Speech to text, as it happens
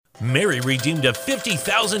Mary redeemed a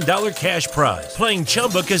 $50,000 cash prize playing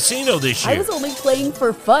Chumba Casino this year. I was only playing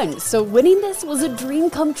for fun, so winning this was a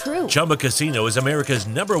dream come true. Chumba Casino is America's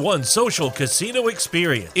 #1 social casino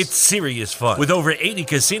experience. It's serious fun. With over 80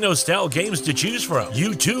 casino-style games to choose from,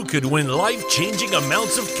 you too could win life-changing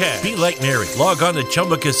amounts of cash. Be like Mary. Log on to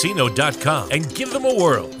ChumbaCasino.com and give them a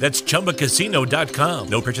whirl. That's ChumbaCasino.com.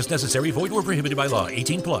 No purchase necessary. Void where prohibited by law.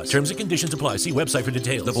 18+. Terms and conditions apply. See website for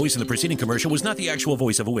details. The voice in the preceding commercial was not the actual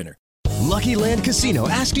voice of a winner. Lucky Land Casino,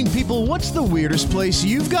 asking people, what's the weirdest place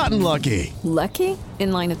you've gotten lucky? Lucky?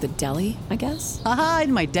 In line at the deli, I guess? Aha,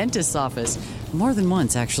 in my dentist's office. More than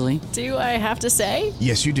once, actually. Do I have to say?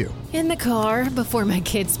 Yes, you do. In the car before my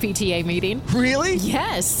kids' PTA meeting. Really?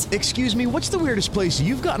 Yes. Excuse me, what's the weirdest place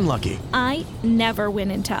you've gotten lucky? I never win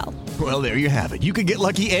and tell. Well, there you have it. You can get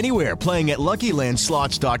lucky anywhere, playing at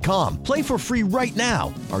LuckyLandSlots.com. Play for free right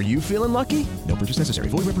now. Are you feeling lucky? No purchase necessary.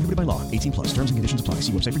 Void where prohibited by law. 18+. Terms and conditions apply.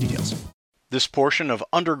 See website for details. This portion of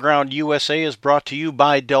Underground USA is brought to you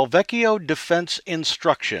by Delvecchio Defense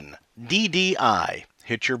Instruction, DDI.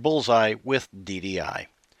 Hit your bullseye with DDI.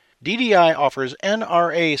 DDI offers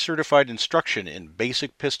NRA-certified instruction in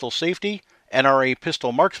basic pistol safety, NRA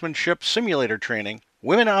pistol marksmanship simulator training,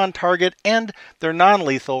 women on target, and their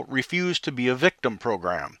non-lethal Refuse to be a Victim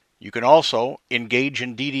program. You can also engage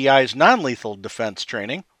in DDI's non-lethal defense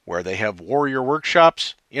training, where they have warrior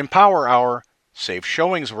workshops, Empower Hour, Safe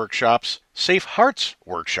Showings workshops, Safe Hearts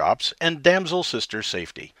workshops, and Damsel Sister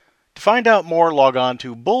Safety. To find out more, log on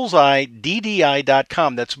to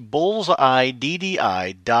bullseyeddi.com. That's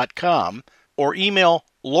bullseyeddi.com, or email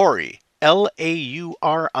Laurie,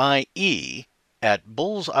 Laurie, at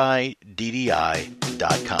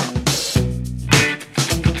bullseyeddi.com.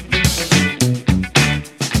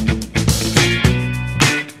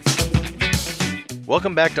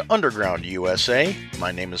 Welcome back to Underground USA.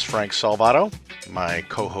 My name is Frank Salvato. My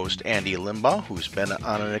co-host Andy Limbaugh, who's been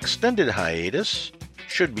on an extended hiatus,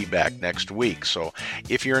 should be back next week. So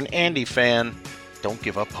if you're an Andy fan, don't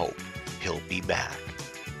give up hope. He'll be back.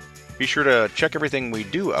 Be sure to check everything we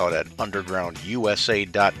do out at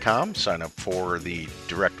undergroundusa.com. Sign up for the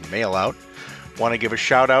direct mail out. Want to give a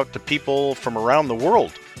shout out to people from around the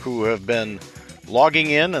world who have been logging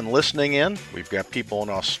in and listening in. We've got people in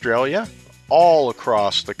Australia, all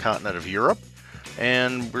across the continent of Europe,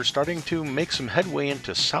 and we're starting to make some headway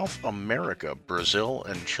into South America, Brazil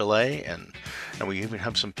and Chile, and we even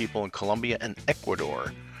have some people in Colombia and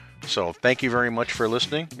Ecuador. So thank you very much for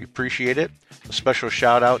listening. We appreciate it. A special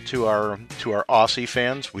shout out to our Aussie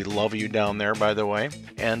fans. We love you down there, by the way.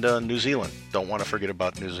 And New Zealand. Don't want to forget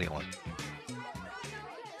about New Zealand.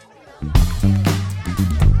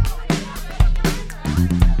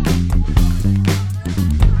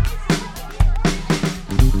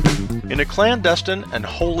 In a clandestine and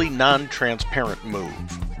wholly non-transparent move,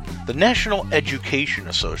 the National Education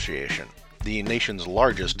Association, the nation's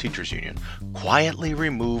largest teachers union, quietly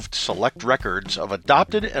removed select records of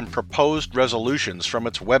adopted and proposed resolutions from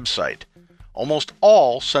its website, almost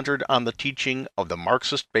all centered on the teaching of the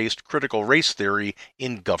Marxist-based critical race theory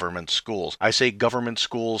in government schools. I say government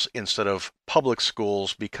schools instead of public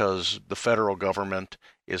schools because the federal government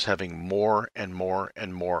is having more and more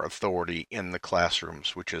and more authority in the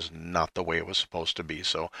classrooms, which is not the way it was supposed to be.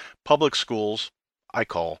 So public schools, I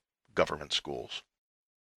call government schools.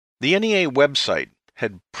 The NEA website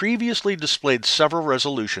had previously displayed several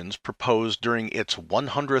resolutions proposed during its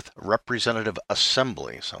 100th Representative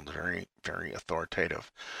Assembly. Sounds very, very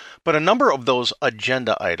authoritative. But a number of those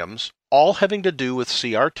agenda items, all having to do with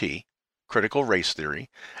CRT, critical race theory,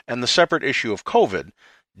 and the separate issue of COVID,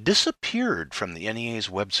 disappeared from the NEA's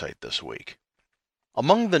website this week.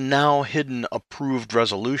 Among the now hidden approved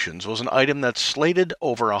resolutions was an item that slated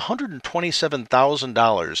over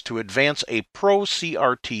 $127,000 to advance a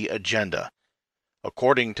pro-CRT agenda.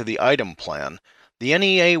 According to the item plan, the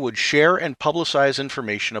NEA would share and publicize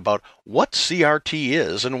information about what CRT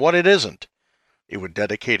is and what it isn't. It would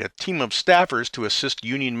dedicate a team of staffers to assist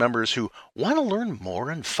union members who want to learn more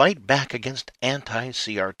and fight back against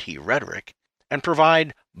anti-CRT rhetoric, and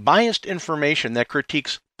provide biased information that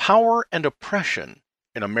critiques power and oppression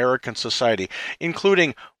in American society,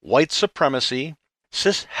 including white supremacy,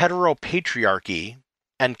 cis-heteropatriarchy,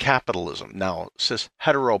 and capitalism. Now,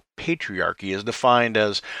 cis-heteropatriarchy is defined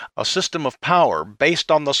as a system of power based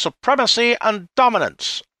on the supremacy and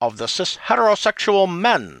dominance of the cis-heterosexual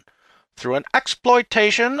men through an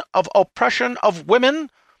exploitation of oppression of women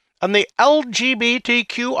and the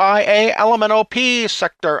LGBTQIA LMNOP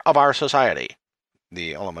sector of our society.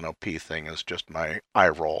 The LMNOP thing is just my eye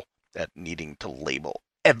roll at needing to label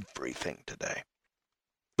everything today.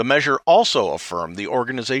 The measure also affirmed the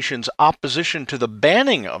organization's opposition to the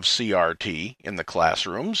banning of CRT in the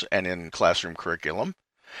classrooms and in classroom curriculum,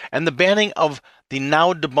 and the banning of the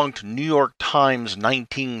now debunked New York Times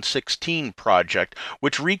 1916 project,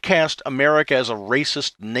 which recast America as a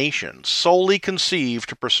racist nation solely conceived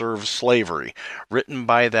to preserve slavery, written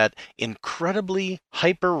by that incredibly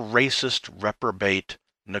hyper-racist reprobate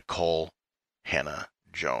Nicole Hannah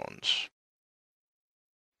Jones.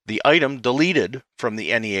 The item deleted from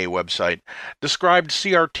the NEA website described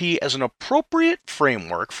CRT as an appropriate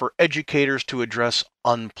framework for educators to address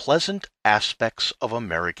unpleasant aspects of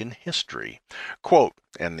American history. Quote,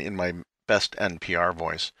 and in my best NPR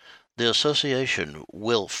voice, "The association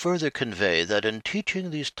will further convey that in teaching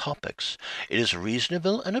these topics, it is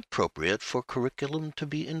reasonable and appropriate for curriculum to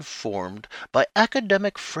be informed by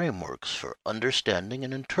academic frameworks for understanding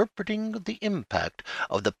and interpreting the impact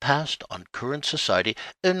of the past on current society,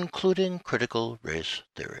 including critical race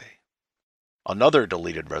theory." Another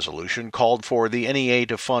deleted resolution called for the NEA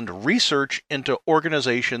to fund research into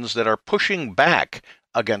organizations that are pushing back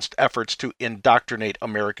against efforts to indoctrinate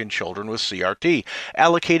American children with CRT,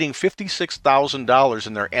 allocating $56,000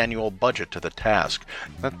 in their annual budget to the task.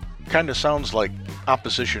 That kind of sounds like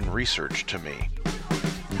opposition research to me.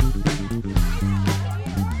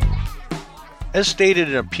 As stated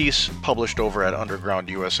in a piece published over at Underground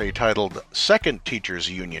USA titled "Second Teachers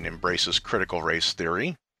Union Embraces Critical Race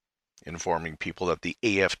Theory," informing people that the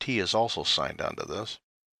AFT has also signed on to this,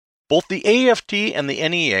 both the AFT and the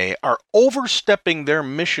NEA are overstepping their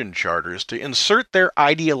mission charters to insert their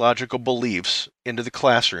ideological beliefs into the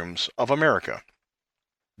classrooms of America.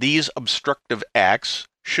 These obstructive acts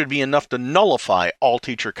should be enough to nullify all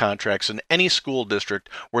teacher contracts in any school district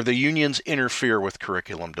where the unions interfere with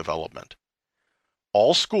curriculum development.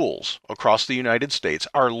 All schools across the United States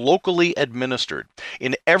are locally administered.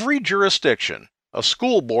 In every jurisdiction, a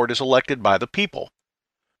school board is elected by the people.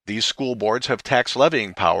 These school boards have tax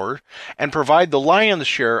levying power and provide the lion's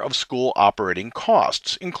share of school operating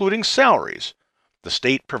costs, including salaries, the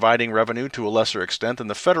state providing revenue to a lesser extent than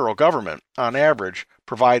the federal government, on average,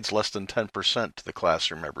 provides less than 10% to the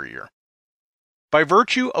classroom every year. By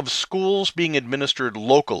virtue of schools being administered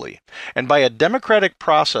locally, and by a democratic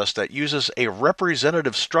process that uses a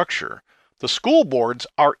representative structure, the school boards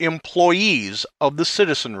are employees of the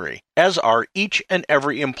citizenry, as are each and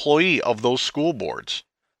every employee of those school boards.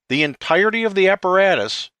 The entirety of the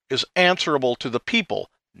apparatus is answerable to the people,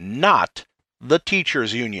 not the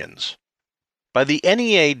teachers' unions. By the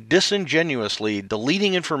NEA disingenuously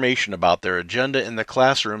deleting information about their agenda in the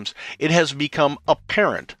classrooms, it has become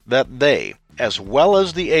apparent that they, as well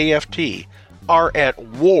as the AFT, are at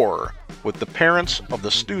war with the parents of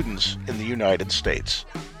the students in the United States.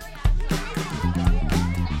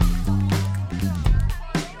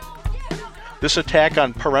 This attack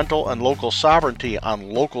on parental and local sovereignty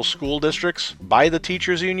on local school districts by the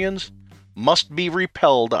teachers' unions must be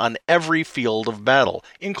repelled on every field of battle,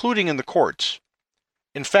 including in the courts.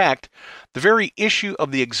 In fact, the very issue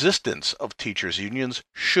of the existence of teachers' unions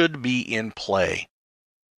should be in play.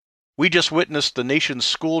 We just witnessed the nation's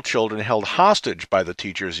school children held hostage by the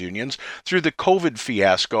teachers' unions through the COVID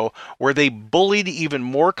fiasco, where they bullied even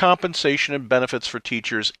more compensation and benefits for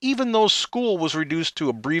teachers, even though school was reduced to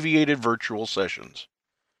abbreviated virtual sessions.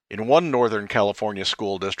 In one Northern California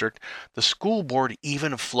school district, the school board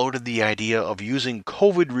even floated the idea of using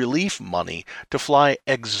COVID relief money to fly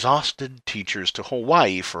exhausted teachers to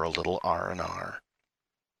Hawaii for a little R&R.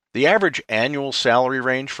 The average annual salary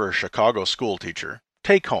range for a Chicago school teacher,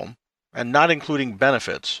 take home, and not including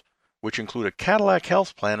benefits, which include a Cadillac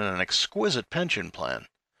health plan and an exquisite pension plan,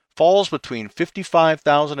 falls between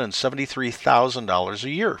 $55,000 and $73,000 a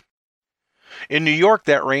year. In New York,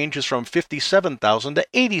 that range is from $57,000 to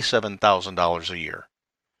 $87,000 a year.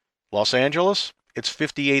 Los Angeles, it's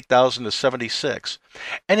 $58,000 to $76,000.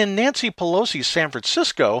 And in Nancy Pelosi's San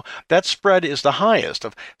Francisco, that spread is the highest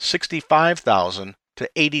of $65,000 to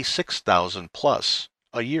 $86,000 plus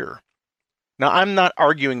a year. Now, I'm not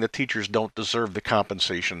arguing that teachers don't deserve the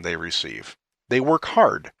compensation they receive. They work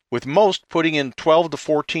hard, with most putting in 12 to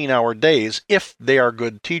 14-hour days if they are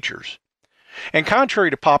good teachers. And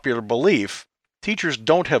contrary to popular belief, teachers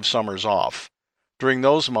don't have summers off. During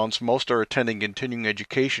those months, most are attending continuing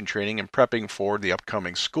education training and prepping for the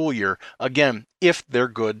upcoming school year, again, if they're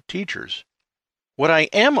good teachers. What I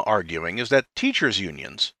am arguing is that teachers'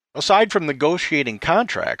 unions, aside from negotiating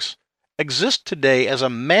contracts, exist today as a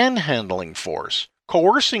manhandling force,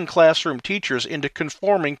 coercing classroom teachers into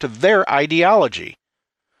conforming to their ideology.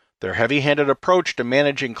 Their heavy-handed approach to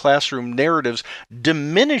managing classroom narratives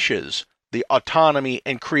diminishes the autonomy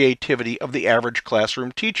and creativity of the average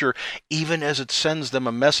classroom teacher, even as it sends them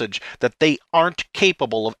a message that they aren't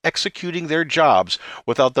capable of executing their jobs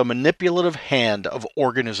without the manipulative hand of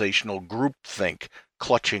organizational groupthink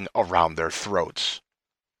clutching around their throats.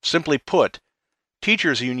 Simply put,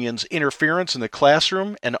 teachers' unions' interference in the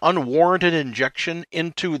classroom and unwarranted injection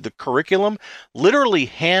into the curriculum literally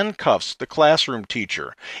handcuffs the classroom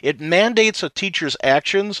teacher. It mandates a teacher's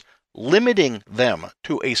actions, limiting them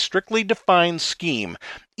to a strictly defined scheme,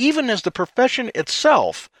 even as the profession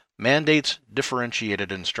itself mandates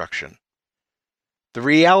differentiated instruction. The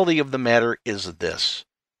reality of the matter is this: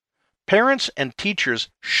 parents and teachers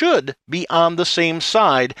should be on the same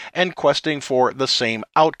side and questing for the same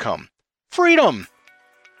outcome: freedom.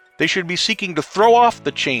 They should be seeking to throw off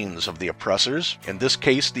the chains of the oppressors, in this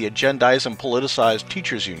case the agendized and politicized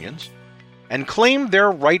teachers' unions, and claim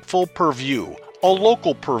their rightful purview, a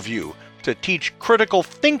local purview, to teach critical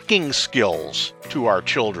thinking skills to our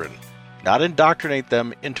children, not indoctrinate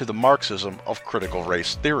them into the Marxism of critical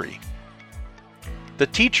race theory. The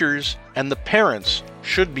teachers and the parents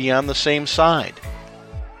should be on the same side,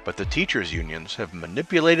 but the teachers' unions have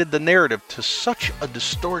manipulated the narrative to such a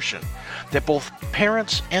distortion that both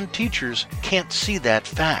parents and teachers can't see that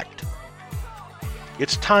fact.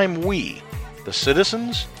 It's time we, the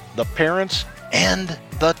citizens, the parents, and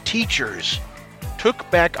the teachers, took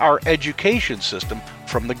back our education system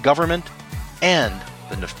from the government and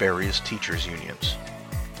the nefarious teachers' unions.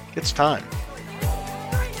 It's time.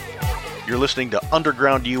 You're listening to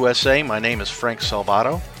Underground USA. My name is Frank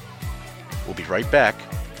Salvato. We'll be right back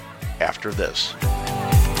after this.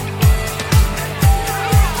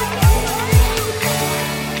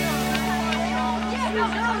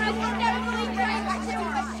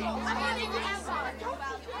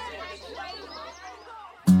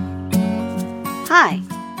 Hi,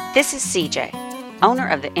 this is CJ, owner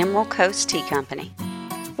of the Emerald Coast Tea Company.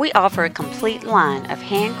 We offer a complete line of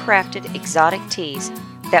handcrafted exotic teas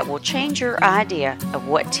that will change your idea of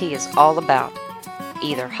what tea is all about.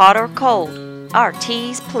 Either hot or cold, our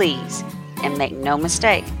teas please. And make no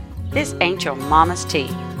mistake, this ain't your mama's tea.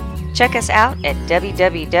 Check us out at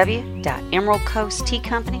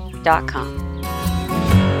www.emeraldcoastteacompany.com.